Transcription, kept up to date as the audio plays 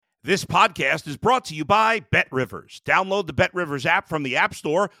This podcast is brought to you by BetRivers. Download the BetRivers app from the App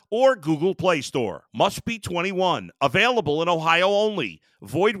Store or Google Play Store. Must be 21. Available in Ohio only.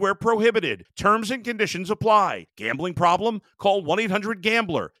 Void where prohibited. Terms and conditions apply. Gambling problem? Call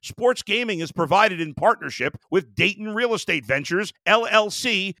 1-800-GAMBLER. Sports gaming is provided in partnership with Dayton Real Estate Ventures,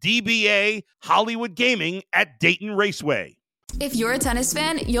 LLC, DBA, Hollywood Gaming at Dayton Raceway. If you're a tennis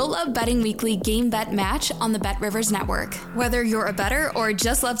fan, you'll love Betting Weekly Game Bet Match on the BetRivers Network. Whether you're a bettor or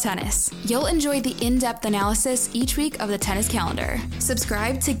just love tennis, you'll enjoy the in-depth analysis each week of the tennis calendar.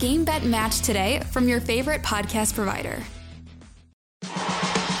 Subscribe to Game Bet Match today from your favorite podcast provider.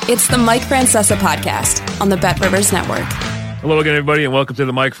 It's the Mike Francesa Podcast on the BetRivers Network. Hello again, everybody, and welcome to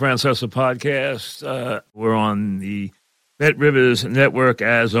the Mike Francesa Podcast. We're on the BetRivers Network,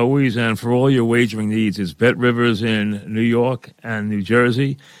 as always, and for all your wagering needs, it's BetRivers in New York and New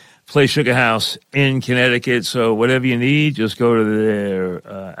Jersey. Play Sugar House in Connecticut, so whatever you need, just go to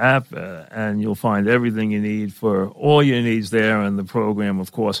their app, and you'll find everything you need for all your needs there, and the program,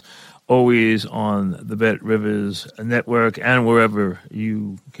 of course, always on the BetRivers Network and wherever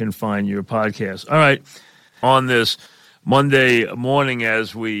you can find your podcast. All right, on this Monday morning,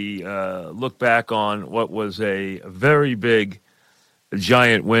 as we look back on what was a very big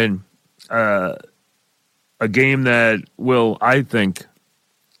Giant win, a game that will, I think,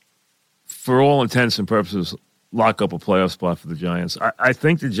 for all intents and purposes, lock up a playoff spot for the Giants. I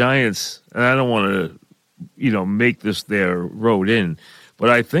think the Giants, and I don't want to, make this their road in,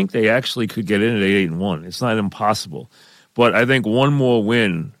 but I think they actually could get in at 8-1. It's not impossible, but I think one more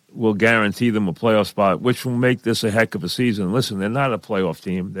win will guarantee them a playoff spot, which will make this a heck of a season. Listen, they're not a playoff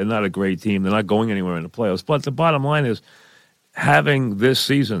team. They're not a great team. They're not going anywhere in the playoffs. But the bottom line is having this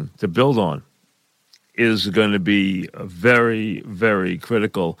season to build on is going to be very, very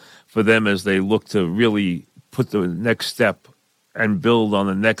critical for them as they look to really put the next step and build on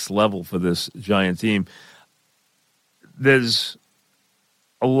the next level for this Giant team. There's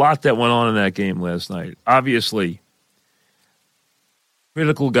a lot that went on in that game last night. Obviously,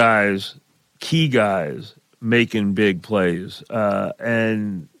 critical guys, key guys, making big plays.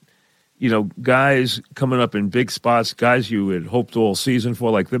 And, guys coming up in big spots, guys you had hoped all season for,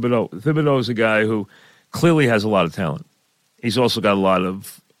 like Thibodeaux. Thibodeaux is a guy who clearly has a lot of talent. He's also got a lot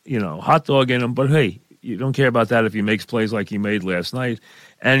of, hot dog in him. But, hey, you don't care about that if he makes plays like he made last night.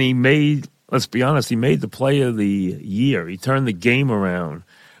 And he made, let's be honest, he made the play of the year. He turned the game around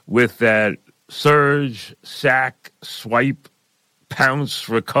with that surge, sack, swipe, pounce,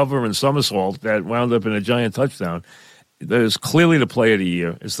 recover, and somersault that wound up in a Giant touchdown. There's clearly the play of the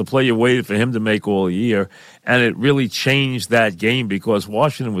year. It's the play you waited for him to make all year, and it really changed that game because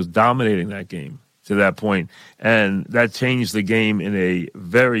Washington was dominating that game to that point, and that changed the game in a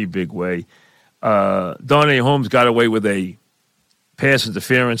very big way. Darnay Holmes got away with a pass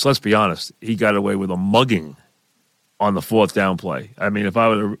interference. Let's be honest, he got away with a mugging on the fourth down play. I mean, if I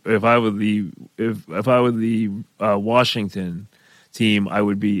were the Washington team, I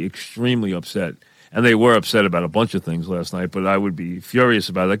would be extremely upset. And they were upset about a bunch of things last night, but I would be furious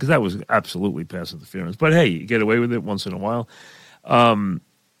about it because that was absolutely pass interference. But, hey, you get away with it once in a while.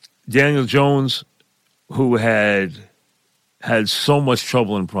 Daniel Jones, who had so much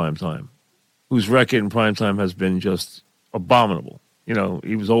trouble in primetime, whose record in primetime has been just abominable. He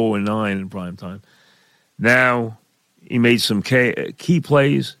was 0-9 in primetime. Now he made some key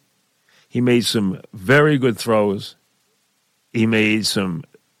plays. He made some very good throws. He made some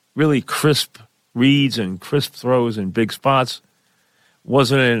really crisp reads and crisp throws in big spots.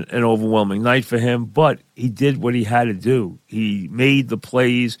 Wasn't an overwhelming night for him, but he did what he had to do. He made the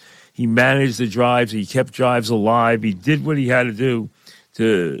plays. He managed the drives. He kept drives alive. He did what he had to do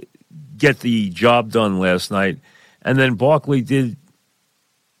to get the job done last night. And then Barkley did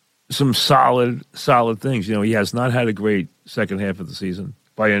some solid things. He has not had a great second half of the season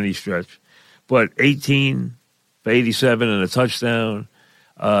by any stretch, but 18 for 87 and a touchdown.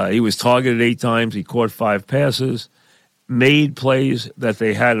 He was targeted 8 times. He caught 5 passes, made plays that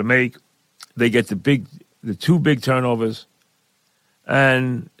they had to make. They get the 2 big turnovers.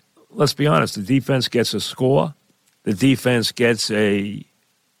 And let's be honest, the defense gets a score. The defense gets a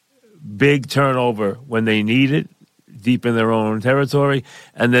big turnover when they need it, deep in their own territory,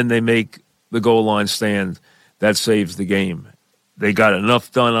 and then they make the goal line stand that saves the game. They got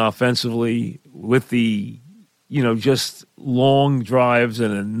enough done offensively with the just long drives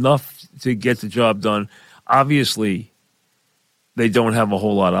and enough to get the job done. Obviously, they don't have a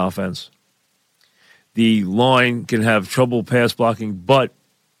whole lot of offense. The line can have trouble pass blocking, but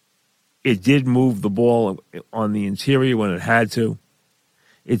it did move the ball on the interior when it had to.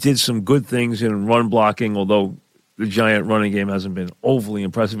 It did some good things in run blocking, although the Giant running game hasn't been overly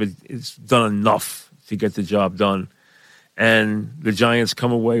impressive. It's done enough to get the job done. And the Giants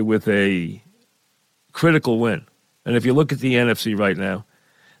come away with a critical win. And if you look at the NFC right now,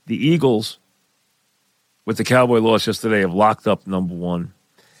 the Eagles, with the Cowboy loss yesterday, have locked up number one.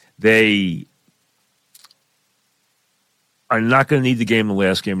 They are not going to need the game in the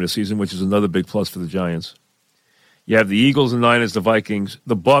last game of the season, which is another big plus for the Giants. You have the Eagles, the Niners, the Vikings.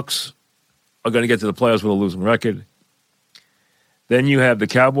 The Bucs are going to get to the playoffs with a losing record. Then you have the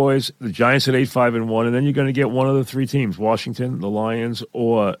Cowboys, the Giants at 8-5-1, and then you're going to get one of the three teams, Washington, the Lions,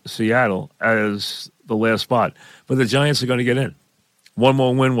 or Seattle, as the last spot. But the Giants are going to get in. One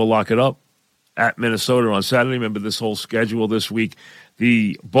more win will lock it up at Minnesota on Saturday. Remember this whole schedule this week.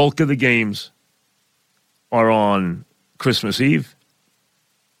 The bulk of the games are on Christmas Eve.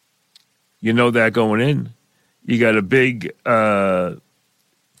 You know that going in. You got a big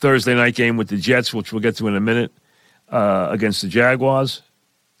Thursday night game with the Jets, which we'll get to in a minute, against the Jaguars.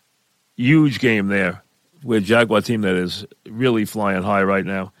 Huge game there with a Jaguar team that is really flying high right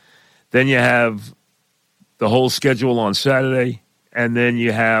now. Then you have the whole schedule on Saturday, and then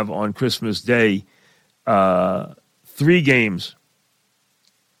you have on Christmas Day 3 games.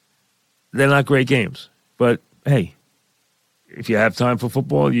 They're not great games, but hey, if you have time for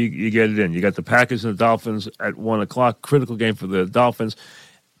football, you get it in. You got the Packers and the Dolphins at 1 o'clock. Critical game for the Dolphins.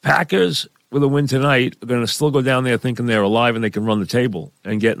 Packers, with a win tonight, are going to still go down there thinking they're alive and they can run the table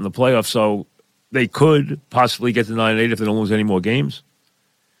and get in the playoffs. So they could possibly get to 9-8 if they don't lose any more games.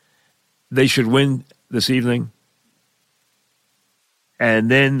 They should win this evening. And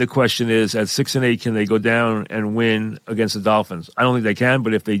then the question is, at 6-8, can they go down and win against the Dolphins? I don't think they can,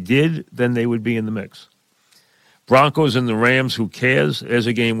 but if they did, then they would be in the mix. Broncos and the Rams, who cares? There's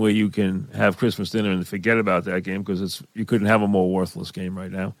a game where you can have Christmas dinner and forget about that game because you couldn't have a more worthless game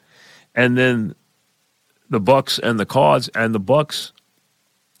right now. And then the Bucs and the Cards, and the Bucs,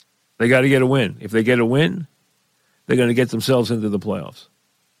 they got to get a win. If they get a win, they're going to get themselves into the playoffs.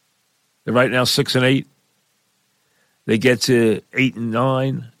 They're right now 6-8. They get to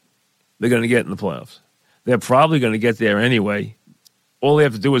 8-9, they're going to get in the playoffs. They're probably going to get there anyway. All they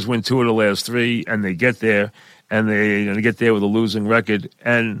have to do is win 2 of the last 3, and they get there, and they're going to get there with a losing record.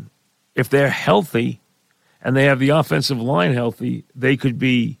 And if they're healthy and they have the offensive line healthy, they could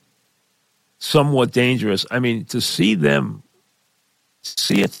be somewhat dangerous. I mean, to see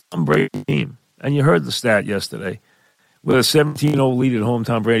a Tom Brady team, and you heard the stat yesterday, with a 17-0 lead at home,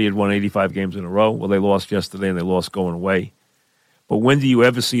 Tom Brady had won 85 games in a row. Well, they lost yesterday, and they lost going away. But when do you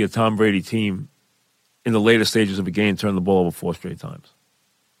ever see a Tom Brady team in the later stages of a game turn the ball over 4 straight times?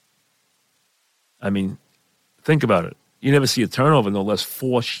 I mean, think about it. You never see a turnover, no less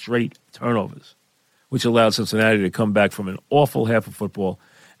 4 straight turnovers, which allowed Cincinnati to come back from an awful half of football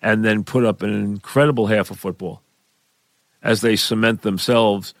and then put up an incredible half of football as they cement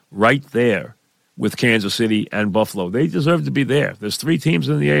themselves right there with Kansas City and Buffalo. They deserve to be there. There's 3 teams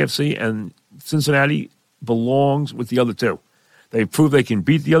in the AFC, and Cincinnati belongs with the other 2. They proved they can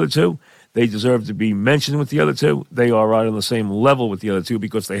beat the other 2. They deserve to be mentioned with the other 2. They are right on the same level with the other 2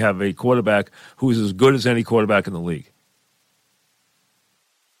 because they have a quarterback who is as good as any quarterback in the league.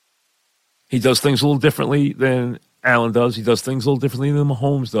 He does things a little differently than Allen does. He does things a little differently than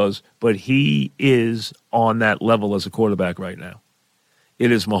Mahomes does, but he is on that level as a quarterback right now.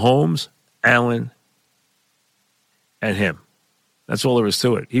 It is Mahomes, Allen, and him. That's all there is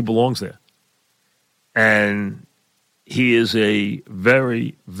to it. He belongs there. And he is a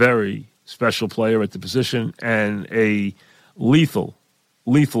very, very special player at the position and a lethal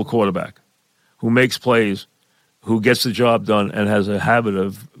quarterback who makes plays, who gets the job done, and has a habit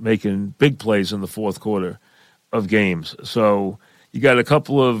of making big plays in the fourth quarter of games. So you got a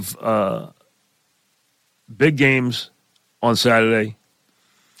couple of big games on Saturday.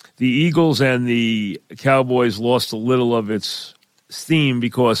 The Eagles and the Cowboys lost a little of its steam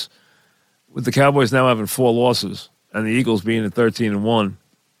because with the Cowboys now having 4 losses and the Eagles being at 13-1,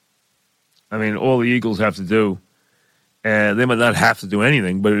 I mean, all the Eagles have to do, and they might not have to do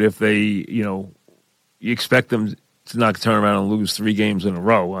anything, but if they, you expect them to not turn around and lose 3 games in a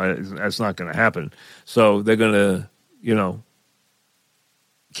row. That's not going to happen. So they're going to,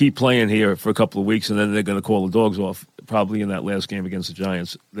 keep playing here for a couple of weeks, and then they're going to call the dogs off probably in that last game against the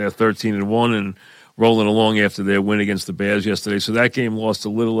Giants. They're 13-1 and rolling along after their win against the Bears yesterday. So that game lost a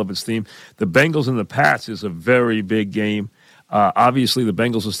little of its steam. The Bengals and the Pats is a very big game. Obviously, the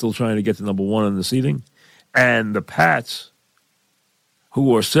Bengals are still trying to get to number 1 in the seeding. And the Pats,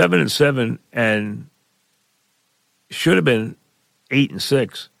 who are 7-7 and should have been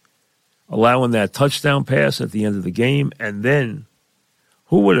 8-6, allowing that touchdown pass at the end of the game. And then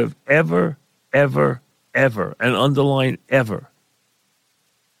who would have ever ever, and underline ever,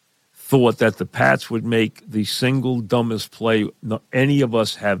 thought that the Pats would make the single dumbest play any of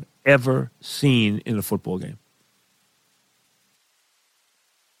us have ever seen in a football game.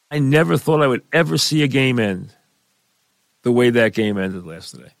 I never thought I would ever see a game end the way that game ended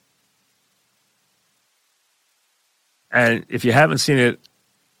yesterday. And if you haven't seen it,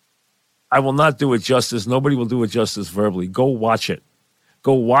 I will not do it justice. Nobody will do it justice verbally. Go watch it.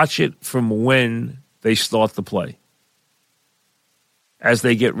 Go watch it from when they start the play. As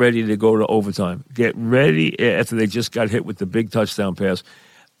they get ready to go to overtime. Get ready after they just got hit with the big touchdown pass.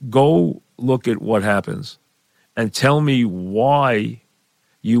 Go look at what happens and tell me why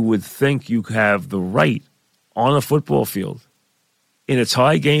you would think you have the right on a football field in a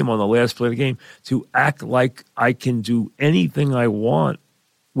tie game on the last play of the game to act like I can do anything I want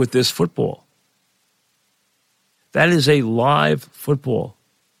with this football. That is a live football.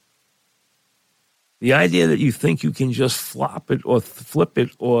 The idea that you think you can just flop it or flip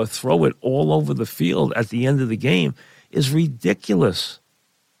it or throw it all over the field at the end of the game is ridiculous.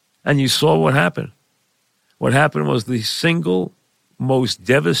 And you saw what happened. What happened was the single most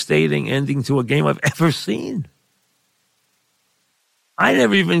devastating ending to a game I've ever seen. I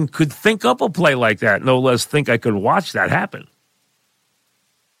never even could think up a play like that, no less think I could watch that happen.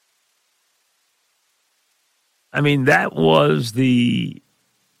 I mean, that was the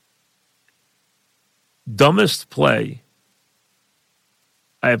dumbest play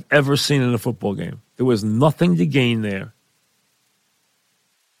I have ever seen in a football game. There was nothing to gain there.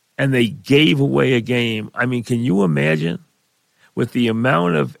 And they gave away a game. I mean, can you imagine with the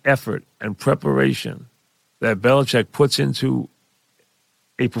amount of effort and preparation that Belichick puts into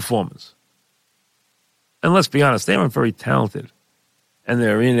a performance? And let's be honest, they aren't very talented. And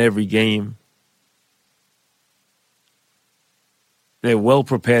they're in every game. They're well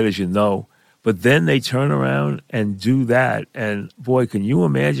prepared, as you know. But then they turn around and do that. And, boy, can you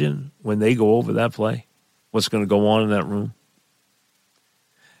imagine when they go over that play, what's going to go on in that room?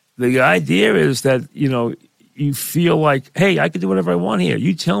 The idea is that, you feel like, hey, I can do whatever I want here.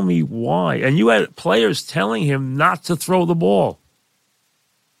 You tell me why. And you had players telling him not to throw the ball.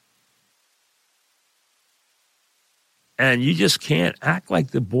 And you just can't act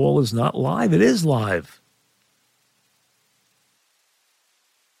like the ball is not live. It is live.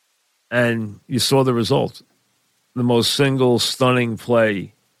 And you saw the result. The most single, stunning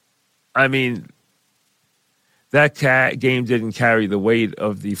play. I mean, that game didn't carry the weight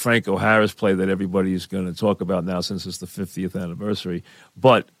of the Franco Harris play that everybody is going to talk about now since it's the 50th anniversary.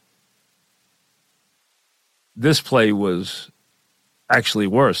 But this play was actually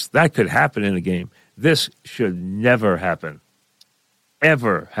worse. That could happen in a game. This should never happen.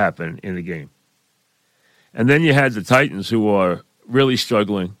 Ever happen in a game. And then you had the Titans, who are really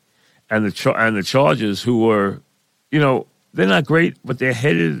struggling. And the Chargers, who were, they're not great, but they're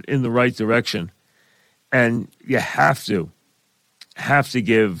headed in the right direction. And you have to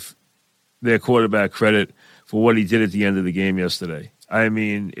give their quarterback credit for what he did at the end of the game yesterday. I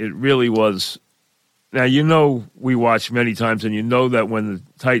mean, it really was. Now, we watched many times, and you know that when the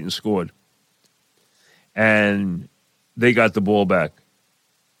Titans scored and they got the ball back,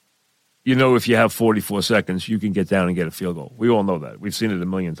 if you have 44 seconds, you can get down and get a field goal. We all know that. We've seen it a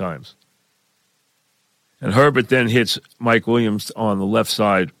million times. And Herbert then hits Mike Williams on the left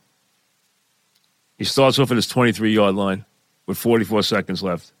side. He starts off at his 23-yard line with 44 seconds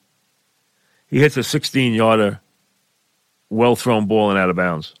left. He hits a 16-yarder, well-thrown ball and out of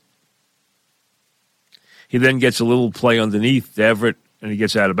bounds. He then gets a little play underneath to Everett, and he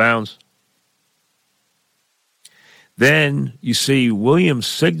gets out of bounds. Then you see Williams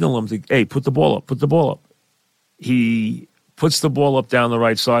signal him to, hey, put the ball up. He puts the ball up down the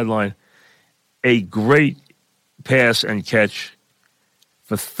right sideline. A great pass and catch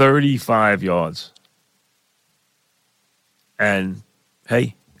for 35 yards. And,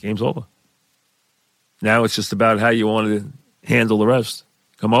 hey, game's over. Now it's just about how you want to handle the rest.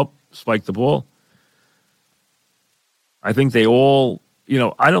 Come up, spike the ball. I think they all,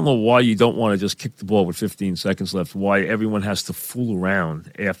 I don't know why you don't want to just kick the ball with 15 seconds left, why everyone has to fool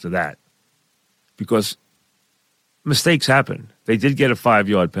around after that. Because mistakes happen. They did get a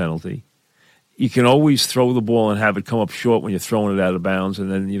 5-yard penalty. You can always throw the ball and have it come up short when you're throwing it out of bounds,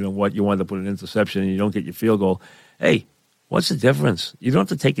 and then, you wind up with an interception and you don't get your field goal. Hey, what's the difference? You don't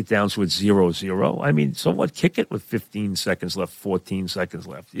have to take it down so it's 0-0. I mean, so what? Kick it with 15 seconds left, 14 seconds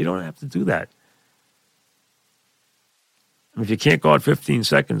left. You don't have to do that. If you can't guard 15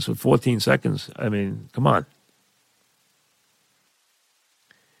 seconds with 14 seconds, I mean, come on.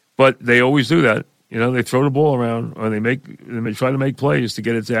 But they always do that. They throw the ball around, or they try to make plays to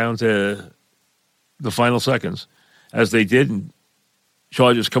get it down to the final seconds, as they did. And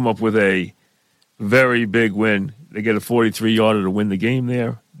Chargers come up with a very big win. They get a 43-yarder to win the game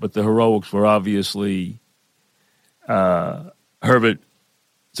there, but the heroics were obviously Herbert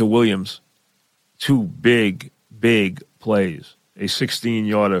to Williams. Two big plays, a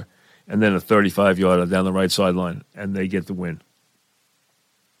 16-yarder and then a 35-yarder down the right sideline, and they get the win.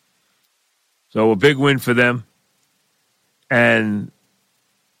 So a big win for them. And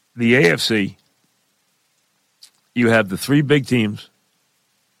the AFC, you have the three big teams.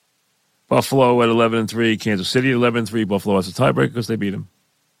 Buffalo at 11-3, Kansas City at 11-3. Buffalo has a tiebreaker because they beat them.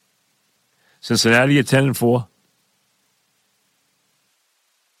 Cincinnati at 10-4,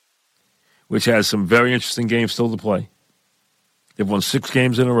 which has some very interesting games still to play. They've won 6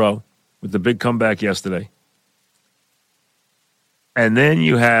 games in a row with the big comeback yesterday. And then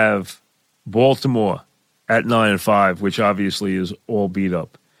you have Baltimore at 9-5, which obviously is all beat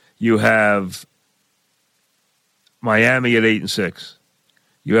up. You have Miami at 8-6.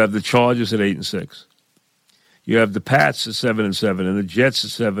 You have the Chargers at 8-6. You have the Pats at 7-7 and the Jets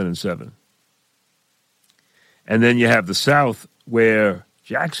at 7-7. And then you have the South, where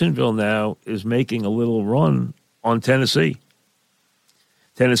Jacksonville now is making a little run on Tennessee.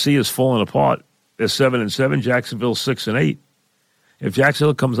 Tennessee is falling apart. They're 7-7. Jacksonville 6-8. If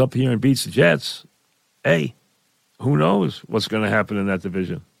Jacksonville comes up here and beats the Jets, hey, who knows what's going to happen in that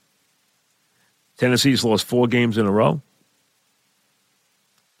division? Tennessee's lost 4 games in a row.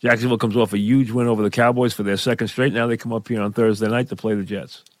 Jacksonville comes off a huge win over the Cowboys for their second straight. Now they come up here on Thursday night to play the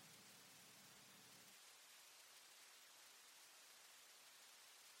Jets.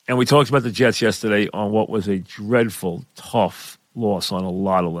 And we talked about the Jets yesterday on what was a dreadful, tough loss on a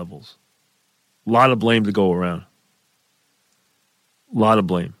lot of levels. A lot of blame to go around. A lot of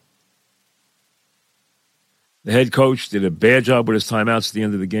blame. The head coach did a bad job with his timeouts at the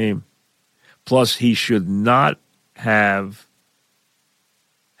end of the game. Plus, he should not have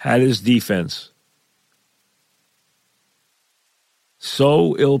had his defense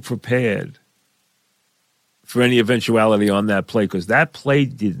so ill-prepared for any eventuality on that play, because that play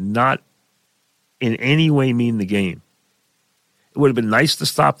did not in any way mean the game. It would have been nice to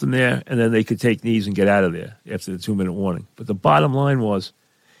stop them there, and then they could take knees and get out of there after the 2-minute warning. But the bottom line was,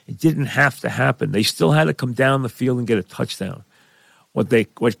 it didn't have to happen. They still had to come down the field and get a touchdown.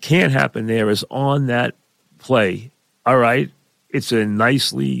 What can't happen there is on that play, all right, it's a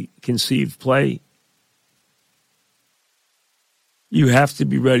nicely conceived play. You have to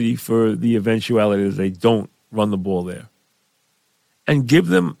be ready for the eventuality that they don't run the ball there. And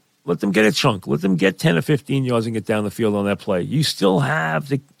let them get a chunk. Let them get 10 or 15 yards and get down the field on that play. You still have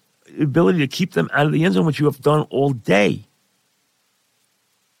the ability to keep them out of the end zone, which you have done all day.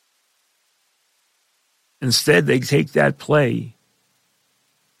 Instead, they take that play,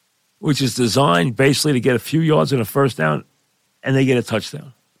 which is designed basically to get a few yards and a first down, and they get a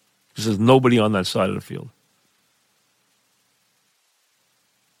touchdown because there's nobody on that side of the field.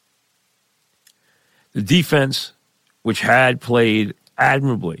 The defense, which had played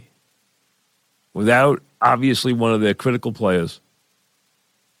admirably without obviously one of their critical players,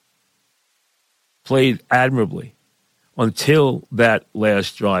 played admirably until that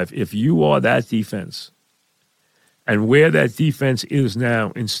last drive. If you are that defense and where that defense is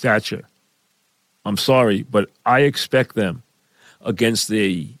now in stature, I'm sorry, but I expect them against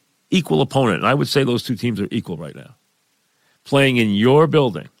the equal opponent, and I would say those two teams are equal right now, playing in your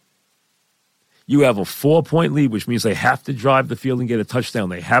building. You have a 4-point lead, which means they have to drive the field and get a touchdown.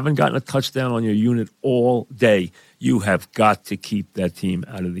 They haven't gotten a touchdown on your unit all day. You have got to keep that team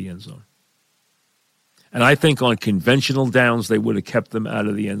out of the end zone. And I think on conventional downs, they would have kept them out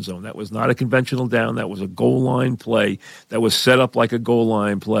of the end zone. That was not a conventional down. That was a goal line play that was set up like a goal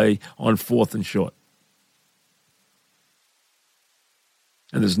line play on 4th and short.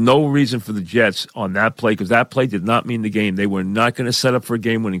 And there's no reason for the Jets on that play, because that play did not mean the game. They were not going to set up for a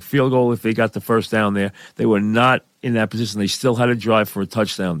game-winning field goal if they got the first down there. They were not in that position. They still had to drive for a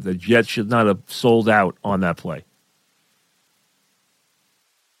touchdown. The Jets should not have sold out on that play.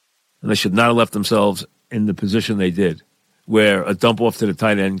 And they should not have left themselves in the position they did, where a dump off to the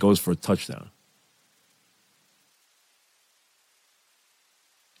tight end goes for a touchdown.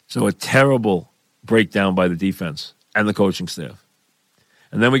 So a terrible breakdown by the defense and the coaching staff.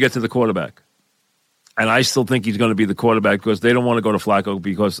 And then we get to the quarterback. And I still think he's going to be the quarterback because they don't want to go to Flacco,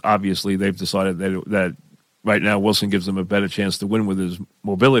 because obviously they've decided that right now Wilson gives them a better chance to win with his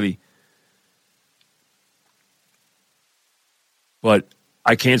mobility. But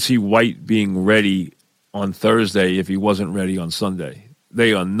I can't see White being ready on Thursday if he wasn't ready on Sunday.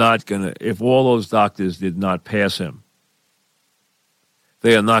 They are not going to, if all those doctors did not pass him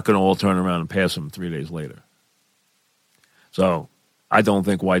They are not going to all turn around and pass him 3 days later. So I don't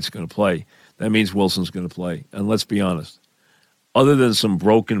think White's going to play. That means Wilson's going to play. And let's be honest, other than some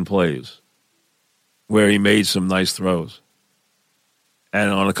broken plays where he made some nice throws,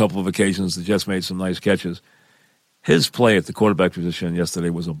 and on a couple of occasions the Jets made some nice catches, his play at the quarterback position yesterday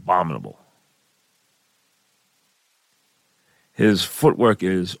was abominable. His footwork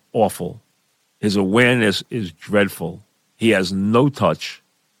is awful. His awareness is dreadful. He has no touch.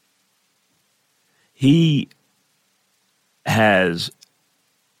 He has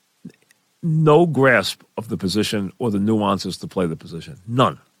no grasp of the position or the nuances to play the position.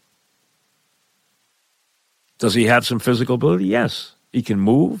 None. Does he have some physical ability? Yes. He can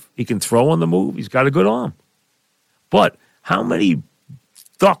move. He can throw on the move. He's got a good arm. But how many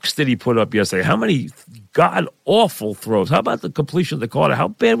ducks did he put up yesterday? How many god-awful throws? How about the completion of the Carter? How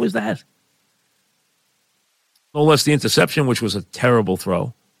bad was that? No less the interception, which was a terrible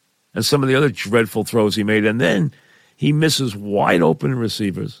throw, and some of the other dreadful throws he made. And then he misses wide open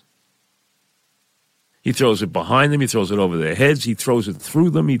receivers. He throws it behind them. He throws it over their heads. He throws it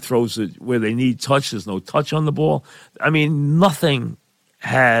through them. He throws it where they need touch. There's no touch on the ball. I mean, nothing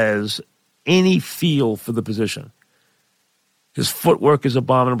has any feel for the position. His footwork is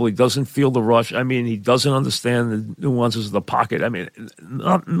abominable. He doesn't feel the rush. I mean, he doesn't understand the nuances of the pocket. I mean,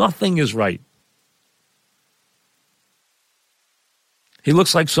 nothing is right. He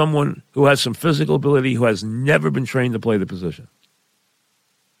looks like someone who has some physical ability who has never been trained to play the position.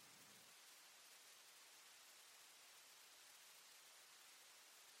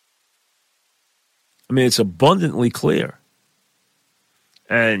 I mean, it's abundantly clear.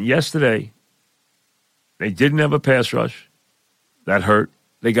 And yesterday, they didn't have a pass rush. That hurt.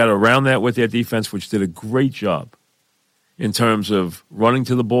 They got around that with their defense, which did a great job in terms of running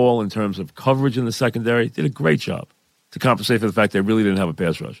to the ball, in terms of coverage in the secondary. Did a great job to compensate for the fact they really didn't have a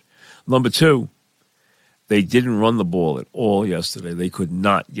pass rush. Number two, they didn't run the ball at all yesterday. They could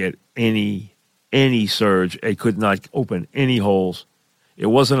not get any surge. They could not open any holes. It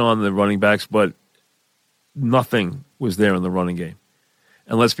wasn't on the running backs, but nothing was there in the running game.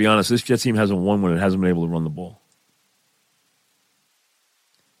 And let's be honest, this Jets team hasn't won when it hasn't been able to run the ball.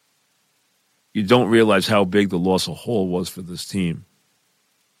 You don't realize how big the loss of Hall was for this team,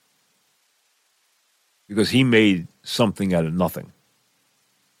 because he made something out of nothing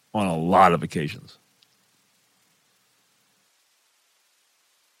on a lot of occasions.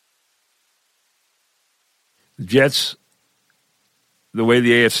 The Jets, the way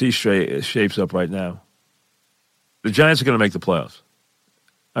the AFC shapes up right now, the Giants are going to make the playoffs.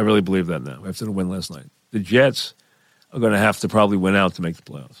 I really believe that now after the win last night. The Jets are going to have to probably win out to make the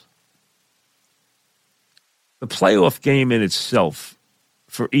playoffs. The playoff game in itself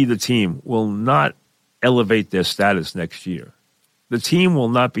for either team will not elevate their status next year. The team will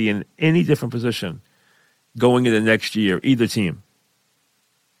not be in any different position going into next year, either team,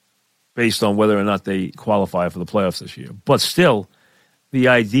 based on whether or not they qualify for the playoffs this year. But still, the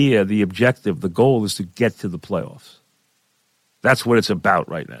idea, the objective, the goal is to get to the playoffs. That's what it's about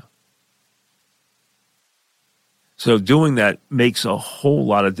right now. So doing that makes a whole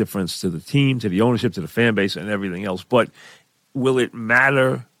lot of difference to the team, to the ownership, to the fan base, and everything else. But will it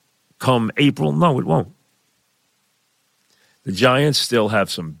matter come April? No, it won't. The Giants still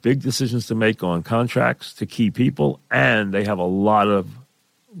have some big decisions to make on contracts to key people, and they have a lot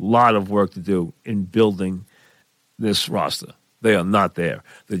of work to do in building this roster. They are not there.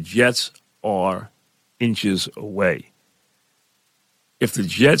 The Jets are inches away. If the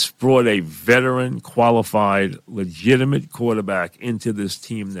Jets brought a veteran, qualified, legitimate quarterback into this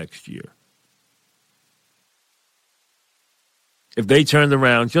team next year, if they turned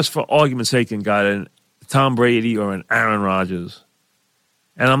around, just for argument's sake, and got an Tom Brady or an Aaron Rodgers,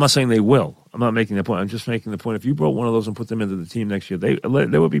 and I'm not saying they will. I'm not making that point. I'm just making the point. If you brought one of those and put them into the team next year,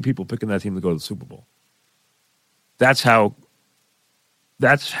 there would be people picking that team to go to the Super Bowl. That's how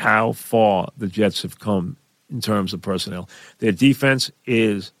far the Jets have come in terms of personnel. Their defense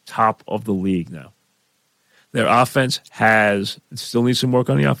is top of the league now. Their offense still needs some work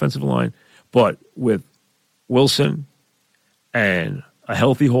on the offensive line, but with Wilson and a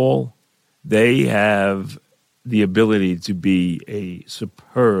healthy Hall, they have the ability to be a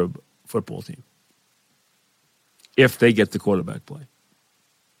superb football team if they get the quarterback play.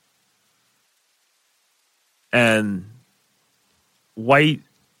 And White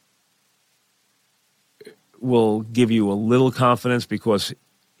will give you a little confidence because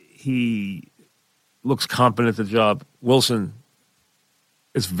he looks competent at the job. Wilson,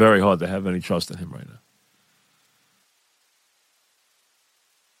 it's very hard to have any trust in him right now.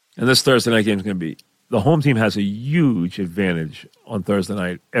 And this Thursday night game is going to be the home team has a huge advantage on Thursday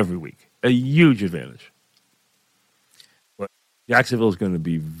night every week. A huge advantage. But Jacksonville is going to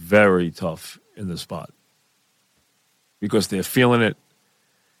be very tough in this spot because they're feeling it.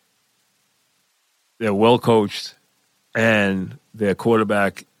 They're well coached, and their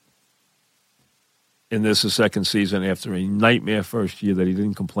quarterback in this second season after a nightmare first year that he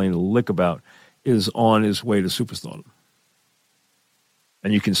didn't complain a lick about is on his way to superstardom.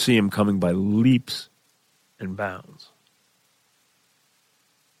 And you can see him coming by leaps and bounds.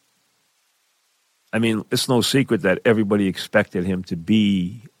 I mean, it's no secret that everybody expected him to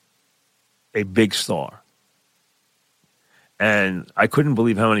be a big star. And I couldn't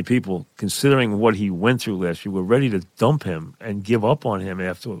believe how many people, considering what he went through last year, were ready to dump him and give up on him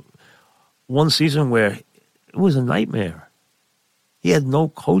after one season where it was a nightmare. He had no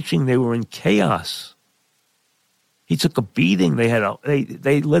coaching. They were in chaos. He took a beating. They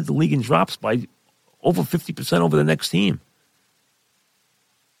led the league in drops by over 50% over the next team.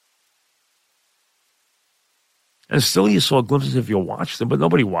 And still you saw glimpses if you watched them, but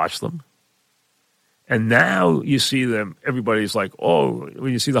nobody watched them. And now you see them, everybody's like, oh,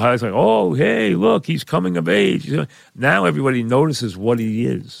 when you see the highlights, like, oh, hey, look, he's coming of age. Now everybody notices what he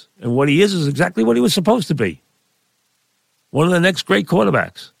is. And what he is exactly what he was supposed to be. One of the next great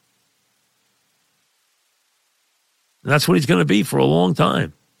quarterbacks. And that's what he's going to be for a long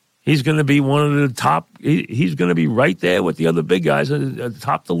time. He's going to be one of the top, he's going to be right there with the other big guys at the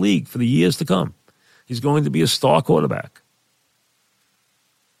top of the league for the years to come. He's going to be a star quarterback.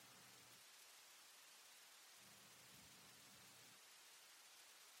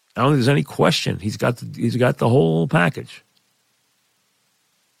 I don't think there's any question. He's got the whole package.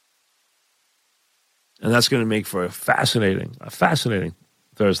 And that's going to make for a fascinating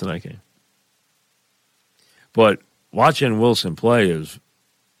Thursday night game. But watching Wilson play is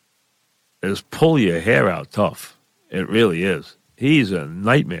pull your hair out tough. It really is. He's a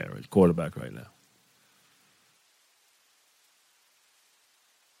nightmare at quarterback right now.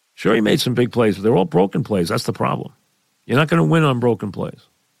 Sure, he made some big plays, but they're all broken plays. That's the problem. You're not going to win on broken plays.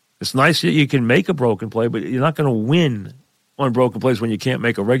 It's nice that you can make a broken play, but you're not going to win on broken plays when you can't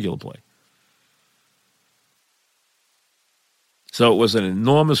make a regular play. So it was an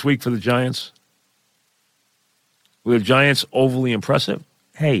enormous week for the Giants. Were the Giants overly impressive?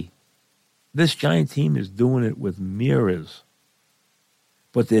 Hey, this Giant team is doing it with mirrors,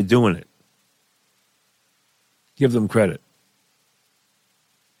 but they're doing it. Give them credit.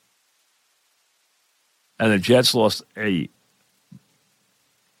 And the Jets lost a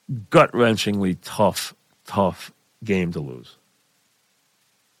gut-wrenchingly tough game to lose.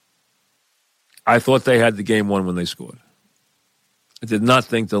 I thought they had the game won when they scored. I did not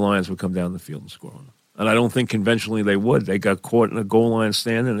think the Lions would come down the field and score on them. And I don't think conventionally they would. They got caught in a goal line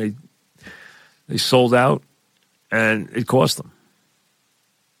stand and they sold out, and it cost them.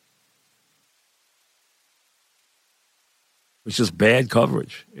 It was just bad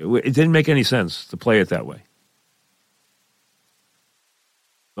coverage. It didn't make any sense to play it that way.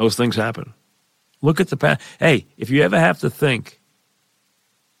 Those things happen. Look at the past. Hey, if you ever have to think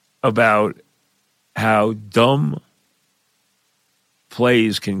about how dumb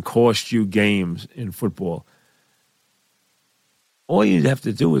plays can cost you games in football, all you'd have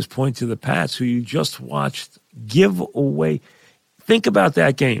to do is point to the Pats, who you just watched give away. Think about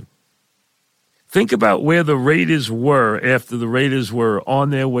that game. Think about where the Raiders were after the Raiders were on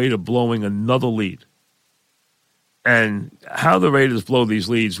their way to blowing another lead. And how the Raiders blow these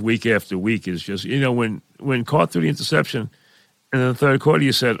leads week after week is just, when caught through the interception in the third quarter,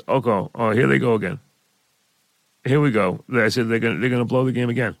 you said, oh, here they go again. Here we go. I said they're going to blow the game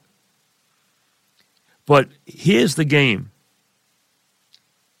again. But here's the game.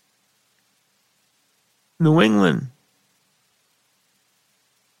 New England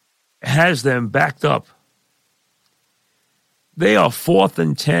has them backed up. They are 4th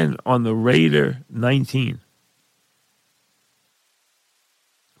and 10 on the Raider 19.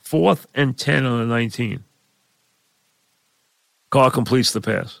 4th and 10 on the 19. Carr completes the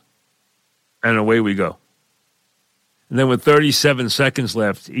pass. And away we go. And then with 37 seconds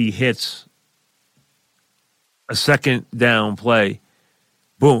left, he hits a second down play.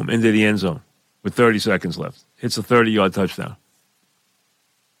 Boom, into the end zone with 30 seconds left. Hits a 30-yard touchdown.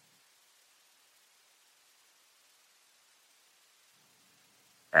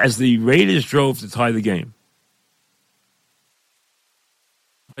 As the Raiders drove to tie the game,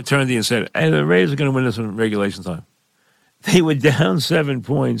 I turned to you and said, hey, the Raiders are going to win this in regulation time. They were down 7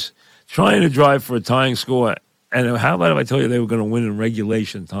 points, trying to drive for a tying score. And how about if I tell you they were going to win in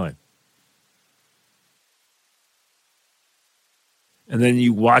regulation time? And then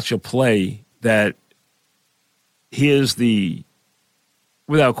you watch a play that he is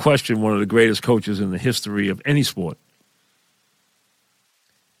without question, one of the greatest coaches in the history of any sport.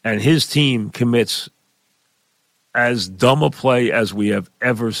 And his team commits as dumb a play as we have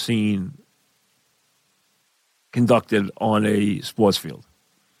ever seen conducted on a sports field.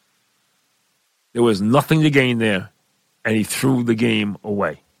 There was nothing to gain there, and he threw the game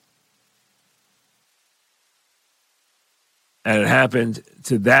away. And it happened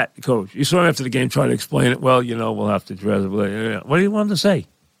to that coach. You saw him after the game trying to explain it. Well, we'll have to address it. What do you want him to say?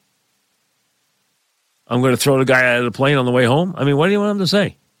 I'm going to throw the guy out of the plane on the way home? I mean, what do you want him to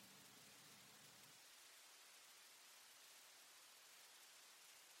say?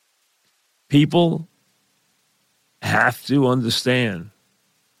 People have to understand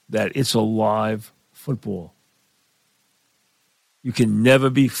that it's a live football. You can never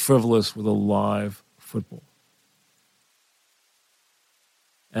be frivolous with a live football.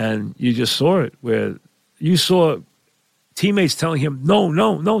 And you just saw it, where you saw teammates telling him,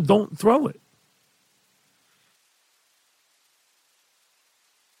 no, don't throw it.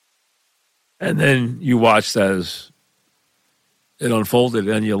 And then you watched as it unfolded,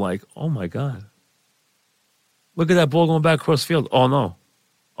 and you're like, oh, my God. Look at that ball going back across the field. Oh, no.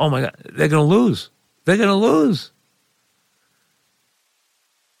 Oh, my God. They're going to lose. They're going to lose.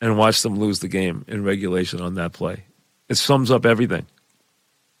 And watch them lose the game in regulation on that play. It sums up everything.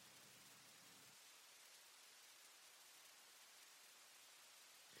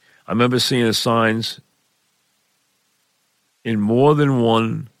 I remember seeing the signs in more than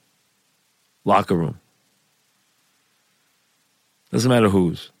one locker room. Doesn't matter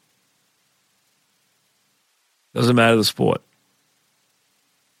whose. Doesn't matter the sport.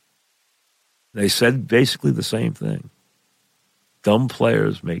 They said basically the same thing. Dumb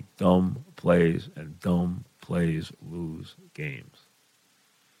players make dumb plays, and dumb plays lose games.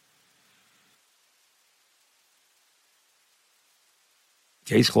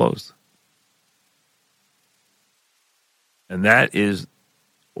 Case closed. And that is,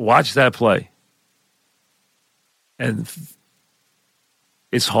 watch that play. And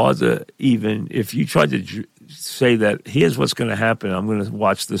it's hard to even, if you tried to say that, here's what's going to happen, I'm going to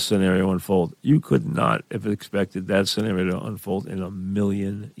watch this scenario unfold. You could not have expected that scenario to unfold in a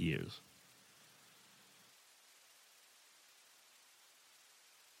million years.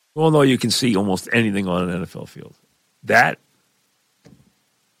 Although you can see almost anything on an NFL field. That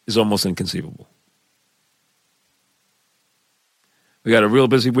is almost inconceivable. We got a real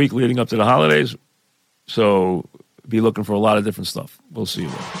busy week leading up to the holidays, so be looking for a lot of different stuff. We'll see you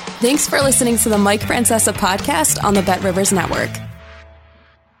there. Thanks for listening to the Mike Francesa podcast on the Bet Rivers Network.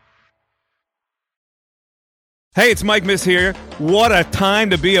 Hey, it's Mike Miss here. What a time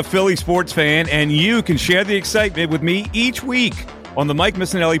to be a Philly sports fan, and you can share the excitement with me each week on the Mike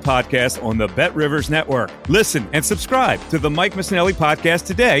Missinelli podcast on the Bet Rivers Network. Listen and subscribe to the Mike Missinelli podcast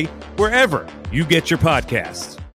today, wherever you get your podcasts.